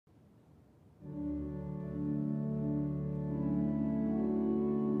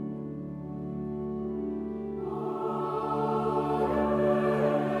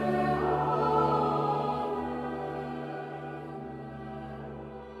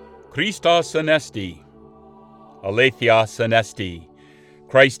Christos anesti, aletheos anesti.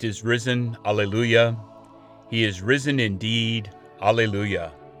 Christ is risen, alleluia. He is risen indeed,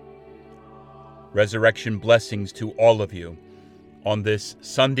 alleluia. Resurrection blessings to all of you on this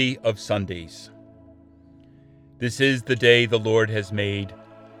Sunday of Sundays. This is the day the Lord has made.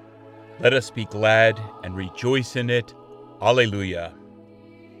 Let us be glad and rejoice in it, alleluia.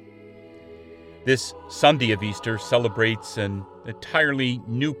 This Sunday of Easter celebrates an entirely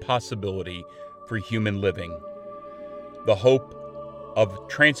new possibility for human living, the hope of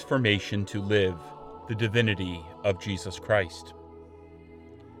transformation to live the divinity of Jesus Christ.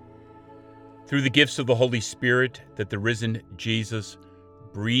 Through the gifts of the Holy Spirit that the risen Jesus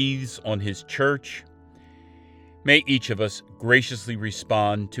breathes on his church, may each of us graciously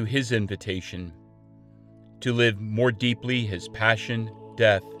respond to his invitation to live more deeply his passion,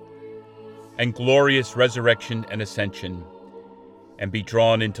 death, and glorious resurrection and ascension, and be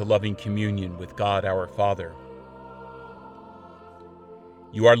drawn into loving communion with God our Father.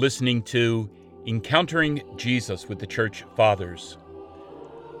 You are listening to Encountering Jesus with the Church Fathers,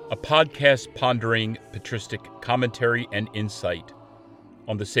 a podcast pondering patristic commentary and insight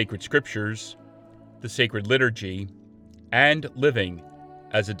on the sacred scriptures, the sacred liturgy, and living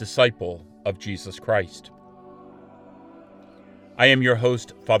as a disciple of Jesus Christ. I am your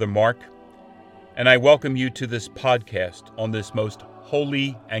host, Father Mark, and I welcome you to this podcast on this most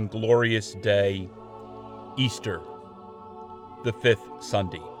holy and glorious day, Easter, the fifth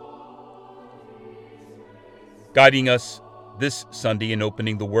Sunday. Guiding us this Sunday in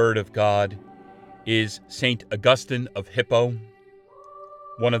opening the Word of God is St. Augustine of Hippo,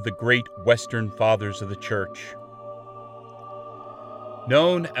 one of the great Western Fathers of the Church.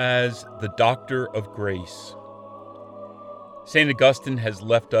 Known as the Doctor of Grace, St. Augustine has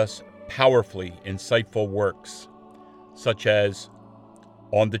left us powerfully insightful works, such as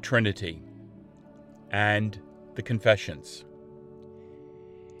On the Trinity and the Confessions.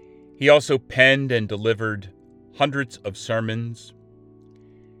 He also penned and delivered hundreds of sermons,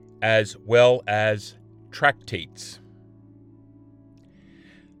 as well as tractates.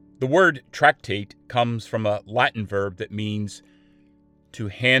 The word tractate comes from a Latin verb that means to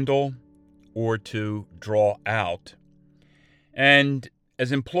handle or to draw out. And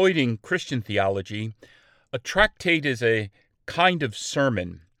as employed in Christian theology, a tractate is a kind of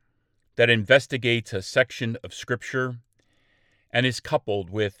sermon that investigates a section of Scripture and is coupled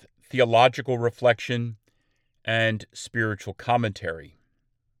with theological reflection and spiritual commentary.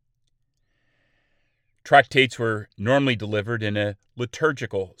 Tractates were normally delivered in a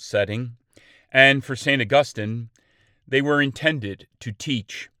liturgical setting, and for St. Augustine, they were intended to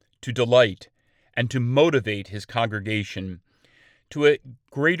teach, to delight, and to motivate his congregation to a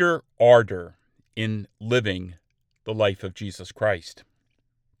greater ardor in living the life of Jesus Christ.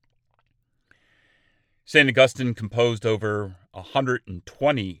 St. Augustine composed over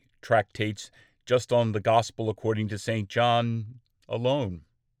 120 tractates just on the Gospel according to St. John alone.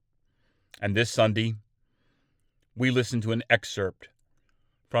 And this Sunday, we listen to an excerpt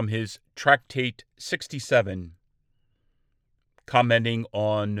from his Tractate 67, commenting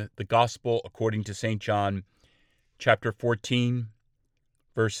on the Gospel according to St. John, chapter 14,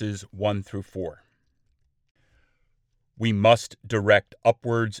 verses 1 through 4. We must direct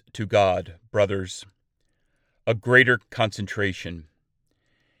upwards to God, brothers, a greater concentration,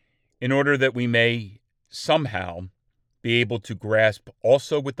 in order that we may somehow be able to grasp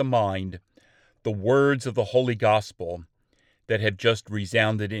also with the mind the words of the Holy Gospel that have just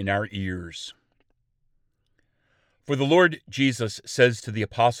resounded in our ears. For the Lord Jesus says to the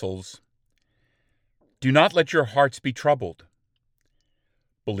apostles, "Do not let your hearts be troubled.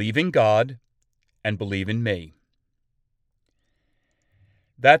 Believe in God and believe in me."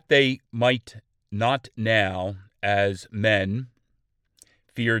 That they might not now, as men,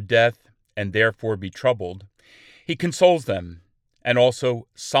 fear death and therefore be troubled, he consoles them and also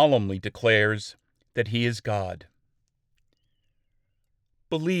solemnly declares that he is God.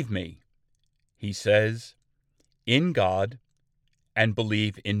 Believe me, he says, in God and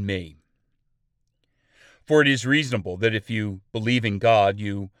believe in me. For it is reasonable that if you believe in God,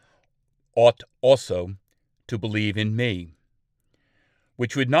 you ought also to believe in me,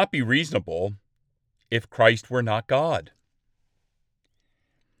 which would not be reasonable if Christ were not God.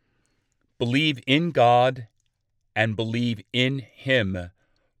 Believe in God and believe in him,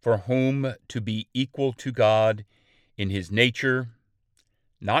 for whom to be equal to God in his nature,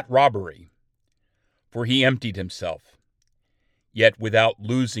 not robbery, for he emptied himself, yet without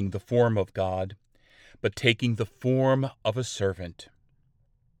losing the form of God, but taking the form of a servant.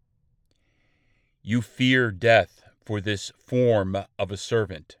 You fear death for this form of a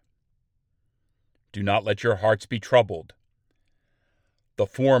servant. do not let your hearts be troubled. The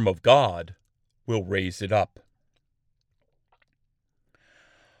form of God will raise it up.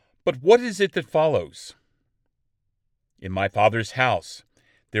 But what is it that follows? In my Father's house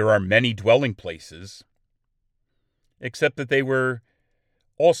there are many dwelling places, except that they were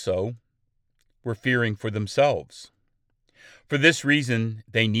fearing for themselves. For this reason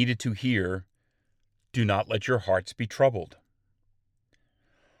they needed to hear, "Do not let your hearts be troubled."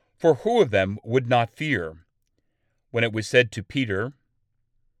 For who of them would not fear when it was said to Peter,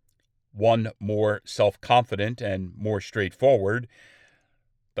 one more self-confident and more straightforward,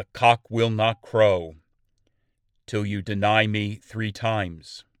 "The cock will not crow till you deny me 3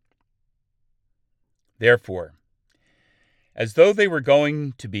 times." Therefore, as though they were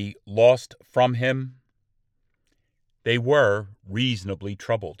going to be lost from him, they were reasonably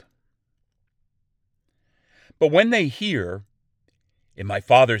troubled. But when they hear, "In my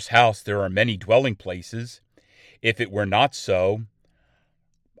Father's house there are many dwelling places. If it were not so,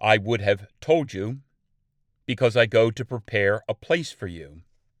 I would have told you, because I go to prepare a place for you,"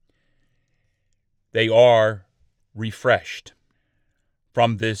 they are refreshed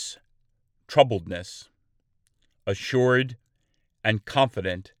from this troubledness, assured and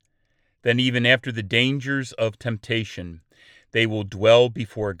confident that even after the dangers of temptation, they will dwell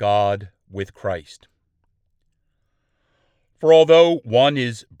before God with Christ. For although one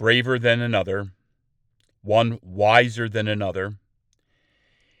is braver than another, one wiser than another,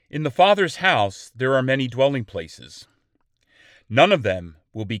 in the Father's house there are many dwelling places. None of them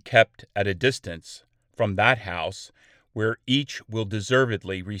will be kept at a distance from that house where each will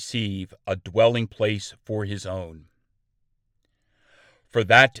deservedly receive a dwelling place for his own. For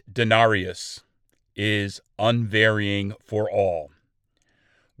that denarius is unvarying for all,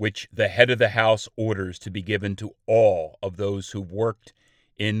 which the head of the house orders to be given to all of those who worked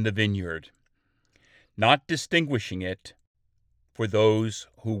in the vineyard, not distinguishing it for those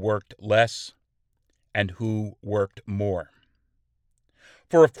who worked less and who worked more.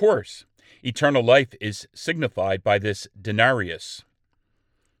 For of course, eternal life is signified by this denarius,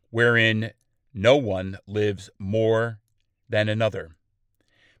 wherein no one lives more than another,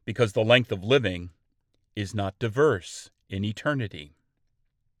 because the length of living is not diverse in eternity.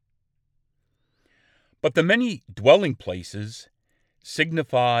 But the many dwelling places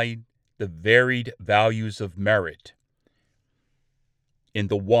signify the varied values of merit in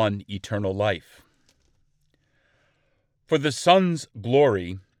the one eternal life. For the sun's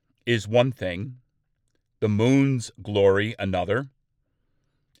glory is one thing, the moon's glory another,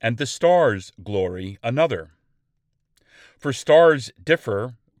 and the stars' glory another. For stars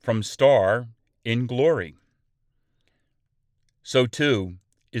differ from star in glory. So too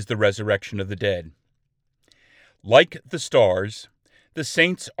is the resurrection of the dead. Like the stars, the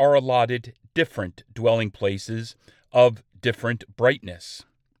saints are allotted different dwelling places of different brightness,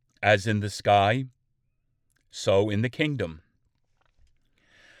 as in the sky, so in the kingdom.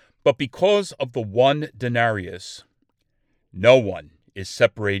 But because of the one denarius, no one is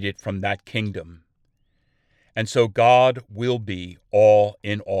separated from that kingdom, and so God will be all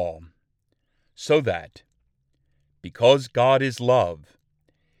in all, so that, because God is love,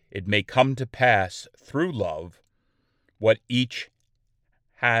 it may come to pass through love what each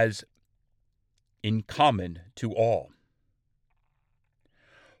has in common to all.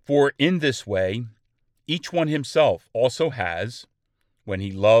 For in this way, each one himself also has, when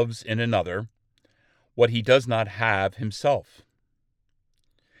he loves in another, what he does not have himself.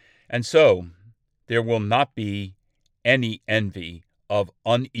 And so, there will not be any envy of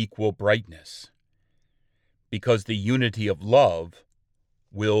unequal brightness, because the unity of love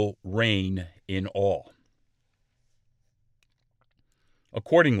will reign in all.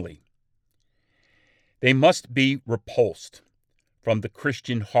 Accordingly, they must be repulsed from the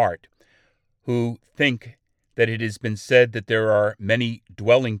Christian heart who think that it has been said that there are many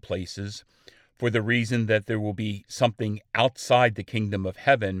dwelling places for the reason that there will be something outside the kingdom of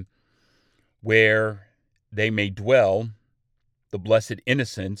heaven where they may dwell, the blessed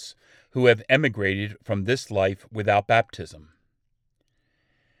innocents who have emigrated from this life without baptism.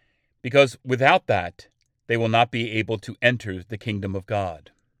 Because without that, they will not be able to enter the kingdom of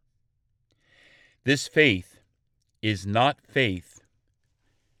God. This faith is not faith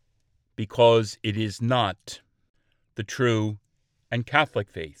because it is not the true and Catholic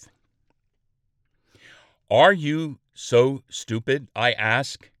faith. Are you so stupid, I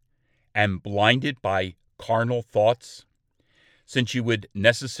ask, and blinded by carnal thoughts, since you would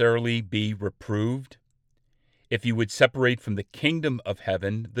necessarily be reproved if you would separate from the kingdom of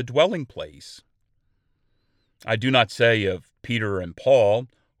heaven the dwelling place? I do not say of Peter and Paul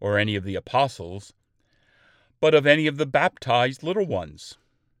or any of the apostles but of any of the baptized little ones?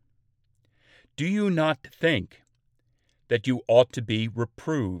 Do you not think that you ought to be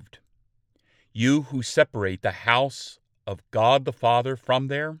reproved, you who separate the house of God the Father from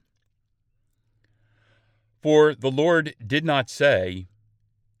there? For the Lord did not say,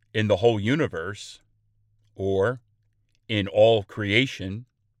 in the whole universe, or in all creation,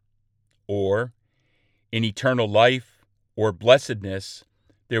 or in eternal life or blessedness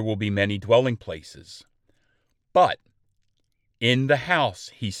there will be many dwelling places. But in the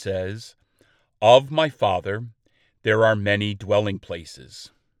house, he says, of my Father there are many dwelling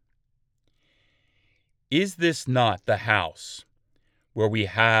places. Is this not the house where we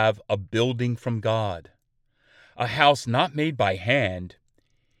have a building from God, a house not made by hand,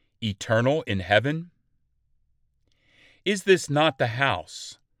 eternal in heaven? Is this not the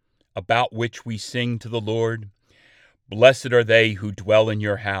house about which we sing to the Lord, "Blessed are they who dwell in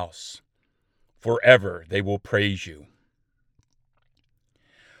your house. Forever they will praise you"?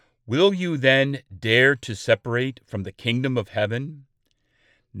 Will you then dare to separate from the kingdom of heaven,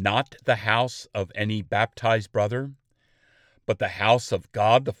 not the house of any baptized brother, but the house of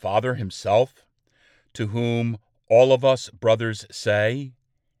God the Father himself, to whom all of us brothers say,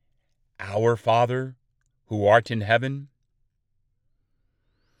 "Our Father, who art in heaven"?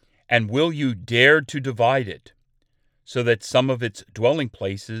 And will you dare to divide it, so that some of its dwelling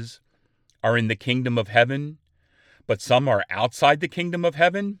places are in the kingdom of heaven, but some are outside the kingdom of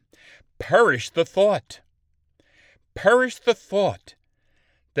heaven? Perish the thought! Perish the thought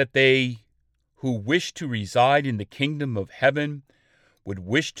that they who wish to reside in the kingdom of heaven would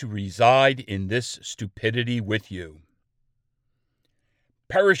wish to reside in this stupidity with you.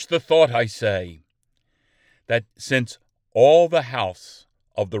 Perish the thought, I say, that since all the house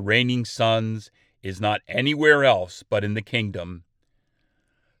of the reigning sons is not anywhere else but in the kingdom,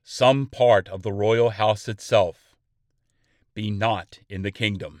 some part of the royal house itself be not in the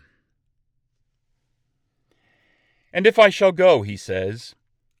kingdom. And if I shall go, he says,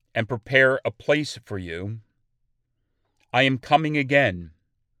 and prepare a place for you, I am coming again,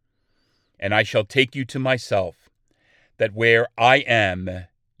 and I shall take you to myself, that where I am,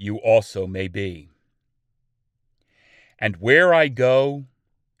 you also may be. And where I go,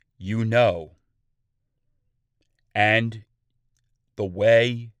 you know, and the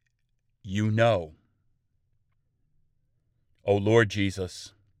way you know. O Lord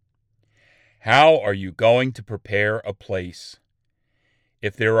Jesus, how are you going to prepare a place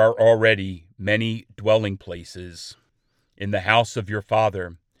if there are already many dwelling places in the house of your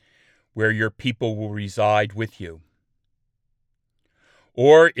Father where your people will reside with you?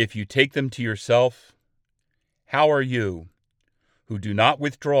 Or if you take them to yourself, how are you, who do not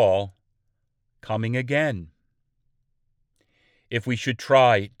withdraw, coming again? If we should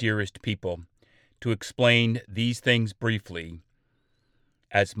try, dearest people, to explain these things briefly,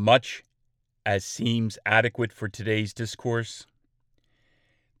 as much as seems adequate for today's discourse,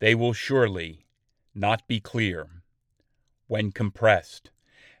 they will surely not be clear when compressed,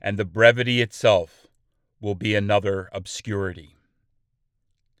 and the brevity itself will be another obscurity.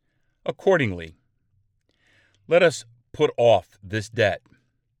 Accordingly, let us put off this debt,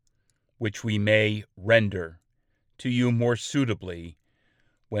 which we may render to you more suitably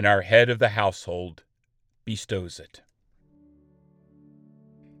when our head of the household bestows it.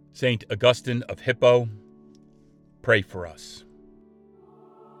 Saint Augustine of Hippo, pray for us.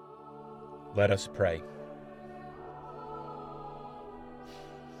 Let us pray.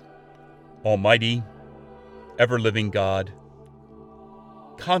 Almighty, ever-living God,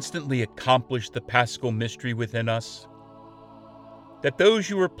 constantly accomplish the Paschal mystery within us, that those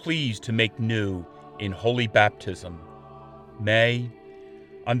you are pleased to make new in holy baptism may,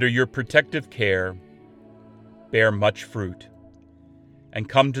 under your protective care, bear much fruit and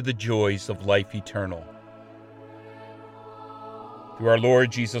come to the joys of life eternal. Through our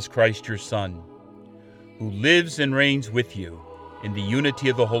Lord Jesus Christ, your Son, who lives and reigns with you in the unity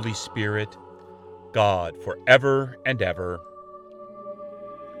of the Holy Spirit, God, forever and ever.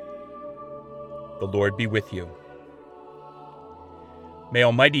 The Lord be with you. May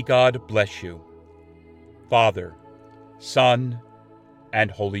Almighty God bless you, Father, Son,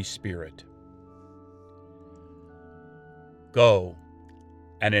 and Holy Spirit. Go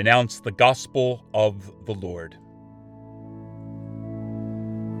and announce the gospel of the Lord.